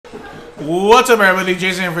What's up, everybody?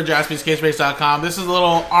 Jason here for JaspysCaseBreaks.com. This is a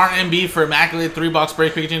little RMB for Immaculate 3-box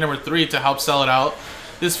break packaging number 3 to help sell it out.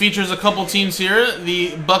 This features a couple teams here: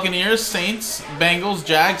 the Buccaneers, Saints, Bengals,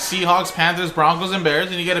 Jags, Seahawks, Panthers, Broncos, and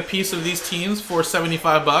Bears. And you get a piece of these teams for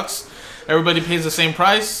 75 bucks. Everybody pays the same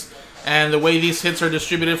price. And the way these hits are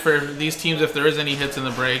distributed for these teams, if there is any hits in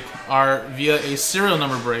the break, are via a serial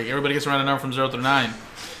number break. Everybody gets a random number from 0 through 9.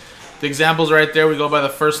 The examples right there, we go by the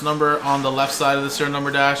first number on the left side of the serial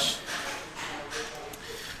number dash.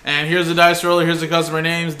 And here's the dice roller. Here's the customer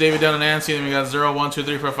names: David, Dan, and Nancy. And then we got 0, 1, 2,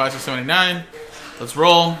 3, 4, 5, 6, 7, 8, 9. Let's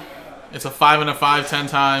roll. It's a 5 and a 5 10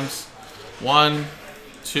 times. 1,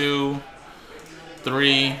 2,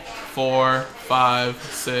 3, 4, 5,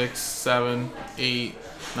 6, 7, 8,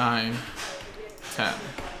 9, 10.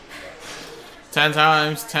 10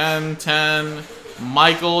 times. 10, 10.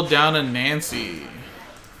 Michael down to Nancy.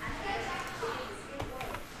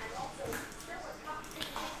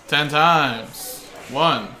 10 times.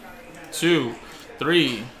 1, 2,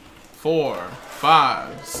 3, 4,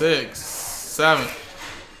 5, 6, 7,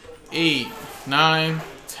 8, 9,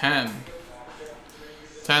 10.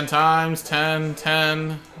 10 times. 10,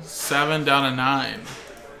 10, 7 down to 9.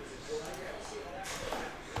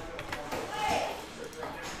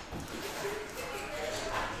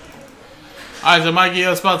 Alright, so Mikey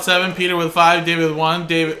has spot 7, Peter with 5, David with 1,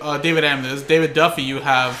 David M. This. David Duffy, you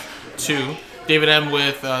have 2. David M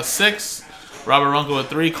with 6. Robert Runkel with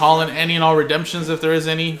 3. Colin, any and all redemptions if there is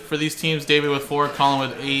any for these teams. David with 4. Colin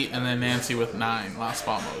with 8. And then Nancy with 9. Last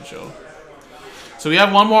spot mojo. So we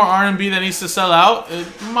have one more R&B that needs to sell out. It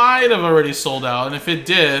might have already sold out. And if it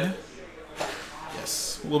did,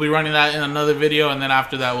 yes, we'll be running that in another video. And then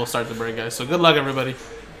after that, we'll start the break, guys. So good luck, everybody.